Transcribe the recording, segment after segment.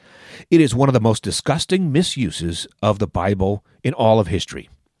It is one of the most disgusting misuses of the Bible in all of history.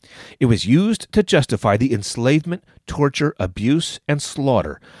 It was used to justify the enslavement, torture, abuse, and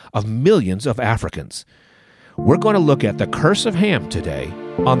slaughter of millions of Africans. We're going to look at the curse of Ham today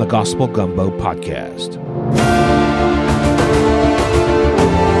on the Gospel Gumbo podcast.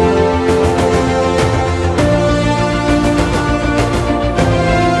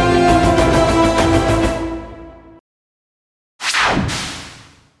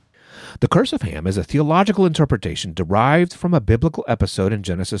 The curse of Ham is a theological interpretation derived from a biblical episode in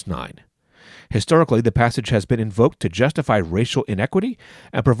Genesis 9. Historically, the passage has been invoked to justify racial inequity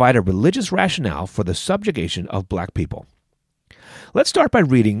and provide a religious rationale for the subjugation of black people. Let's start by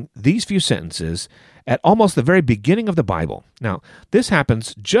reading these few sentences at almost the very beginning of the Bible. Now, this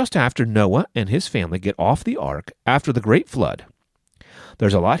happens just after Noah and his family get off the ark after the great flood.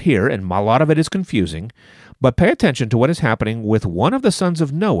 There's a lot here, and a lot of it is confusing, but pay attention to what is happening with one of the sons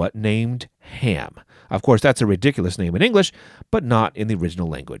of Noah named Ham. Of course, that's a ridiculous name in English, but not in the original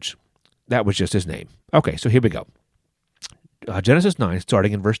language. That was just his name. Okay, so here we go. Genesis 9,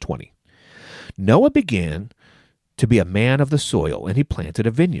 starting in verse 20. Noah began to be a man of the soil, and he planted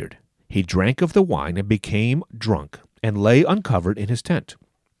a vineyard. He drank of the wine and became drunk, and lay uncovered in his tent.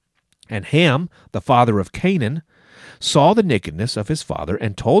 And Ham, the father of Canaan, saw the nakedness of his father,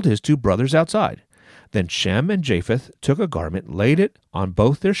 and told his two brothers outside. Then Shem and Japheth took a garment, laid it on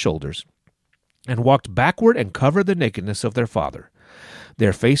both their shoulders, and walked backward and covered the nakedness of their father.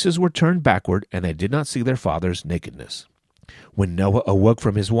 Their faces were turned backward, and they did not see their father's nakedness. When Noah awoke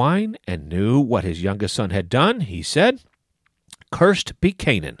from his wine and knew what his youngest son had done, he said, "Cursed be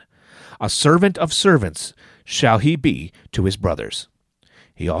Canaan, a servant of servants shall he be to his brothers."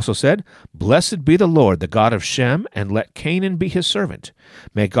 He also said, "Blessed be the Lord, the God of Shem, and let Canaan be his servant.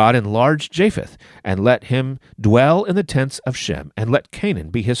 May God enlarge Japheth, and let him dwell in the tents of Shem, and let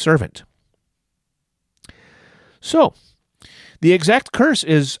Canaan be his servant." So, the exact curse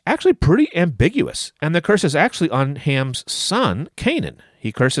is actually pretty ambiguous, and the curse is actually on Ham's son, Canaan.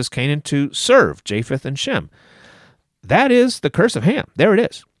 He curses Canaan to serve Japheth and Shem. That is the curse of Ham. There it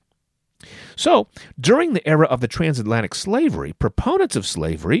is. So, during the era of the transatlantic slavery, proponents of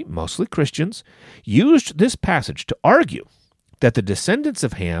slavery, mostly Christians, used this passage to argue that the descendants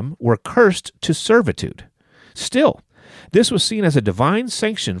of Ham were cursed to servitude. Still, this was seen as a divine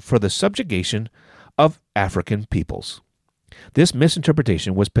sanction for the subjugation of African peoples. This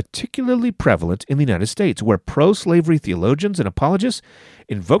misinterpretation was particularly prevalent in the United States, where pro-slavery theologians and apologists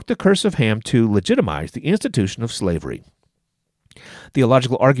invoked the curse of Ham to legitimize the institution of slavery.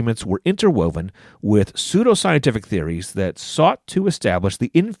 Theological arguments were interwoven with pseudoscientific theories that sought to establish the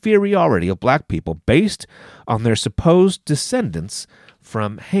inferiority of black people based on their supposed descendants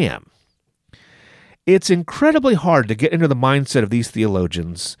from Ham. It's incredibly hard to get into the mindset of these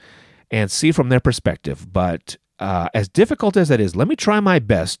theologians and see from their perspective, but as difficult as that is, let me try my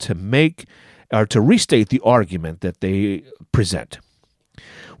best to restate the argument that they present.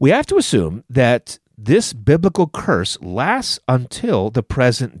 We have to assume that this biblical curse lasts until the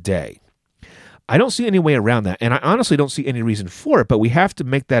present day. I don't see any way around that, and I honestly don't see any reason for it, but we have to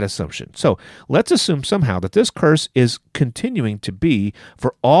make that assumption. So let's assume somehow that this curse is continuing to be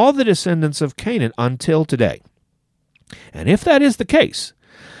for all the descendants of Canaan until today. And if that is the case,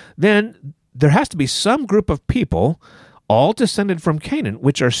 then there has to be some group of people, all descended from Canaan,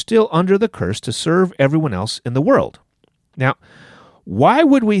 which are still under the curse to serve everyone else in the world. Now, why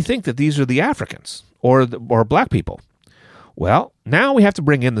would we think that these are the Africans or black people? Well, now we have to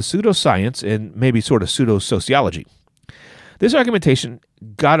bring in the pseudoscience and maybe sort of pseudo-sociology. This argumentation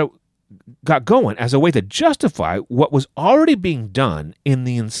got going as a way to justify what was already being done in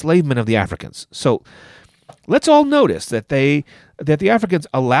the enslavement of the Africans. So let's all notice that the Africans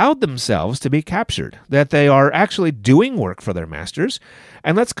allowed themselves to be captured, that they are actually doing work for their masters,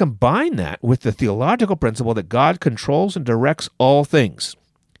 and let's combine that with the theological principle that God controls and directs all things.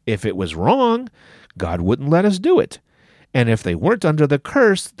 If it was wrong, God wouldn't let us do it. And if they weren't under the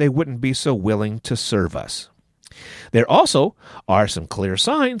curse, they wouldn't be so willing to serve us. There also are some clear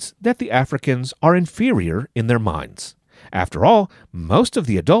signs that the Africans are inferior in their minds. After all, most of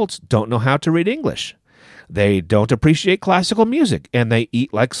the adults don't know how to read English. They don't appreciate classical music, and they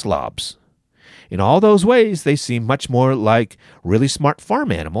eat like slobs. In all those ways, they seem much more like really smart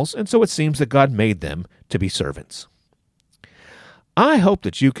farm animals, and so it seems that God made them to be servants. I hope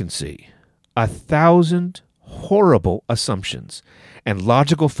that you can see 1,000 horrible assumptions and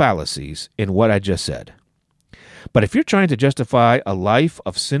logical fallacies in what I just said. But if you're trying to justify a life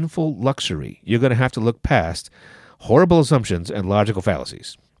of sinful luxury, you're going to have to look past horrible assumptions and logical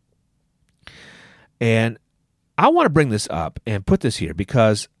fallacies. And I want to bring this up and put this here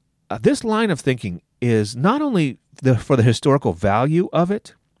because this line of thinking is not only for the historical value of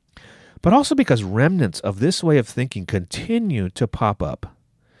it, but also because remnants of this way of thinking continue to pop up.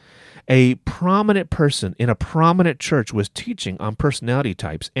 A prominent person in a prominent church was teaching on personality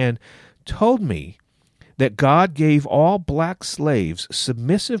types and told me that God gave all black slaves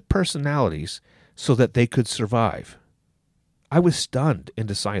submissive personalities so that they could survive. I was stunned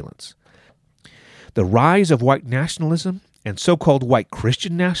into silence. The rise of white nationalism and so-called white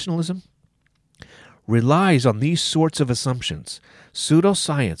Christian nationalism relies on these sorts of assumptions,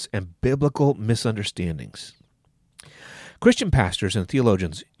 pseudoscience, and biblical misunderstandings. Christian pastors and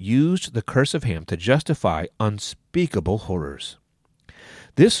theologians used the curse of Ham to justify unspeakable horrors.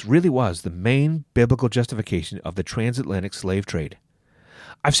 This really was the main biblical justification of the transatlantic slave trade.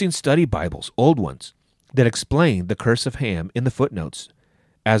 I've seen study Bibles, old ones, that explain the curse of Ham in the footnotes,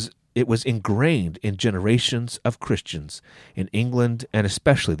 as it was ingrained in generations of Christians in England and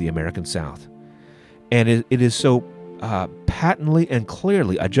especially the American South. And it is so patently and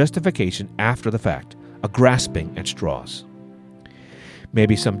clearly a justification after the fact, a grasping at straws.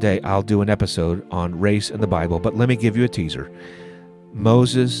 Maybe someday I'll do an episode on race in the Bible, but let me give you a teaser.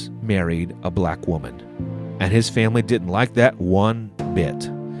 Moses married a black woman, and his family didn't like that one bit.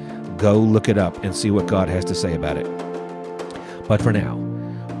 Go look it up and see what God has to say about it. But for now,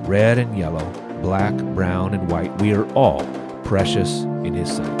 red and yellow, black, brown, and white, we are all precious in His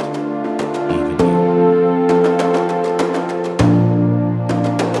sight, even you.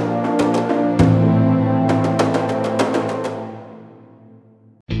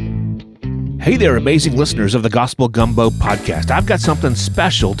 Hey there, amazing listeners of the Gospel Gumbo podcast. I've got something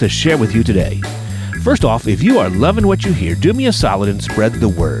special to share with you today. First off, if you are loving what you hear, do me a solid and spread the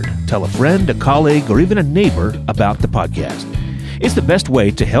word. Tell a friend, a colleague, or even a neighbor about the podcast. It's the best way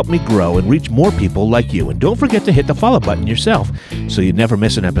to help me grow and reach more people like you. And don't forget to hit the follow button yourself so you never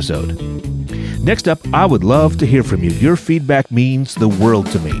miss an episode. Next up, I would love to hear from you. Your feedback means the world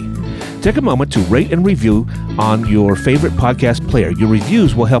to me. Take a moment to rate and review on your favorite podcast player. Your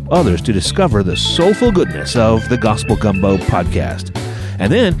reviews will help others to discover the soulful goodness of the Gospel Gumbo podcast.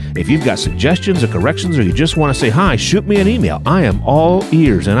 And then, if you've got suggestions or corrections or you just want to say hi, shoot me an email. I am all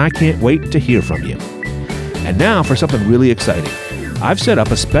ears and I can't wait to hear from you. And now for something really exciting. I've set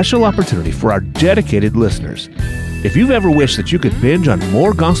up a special opportunity for our dedicated listeners. If you've ever wished that you could binge on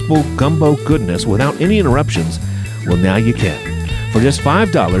more Gospel Gumbo goodness without any interruptions, well, now you can. For just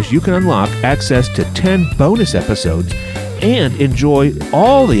 $5, you can unlock access to 10 bonus episodes and enjoy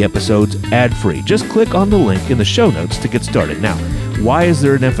all the episodes ad-free. Just click on the link in the show notes to get started. Now, why is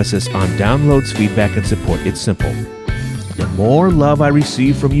there an emphasis on downloads, feedback, and support? It's simple. The more love I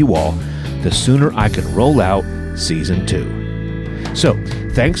receive from you all, the sooner I can roll out Season 2. So,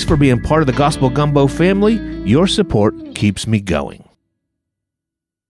 thanks for being part of the Gospel Gumbo family. Your support keeps me going.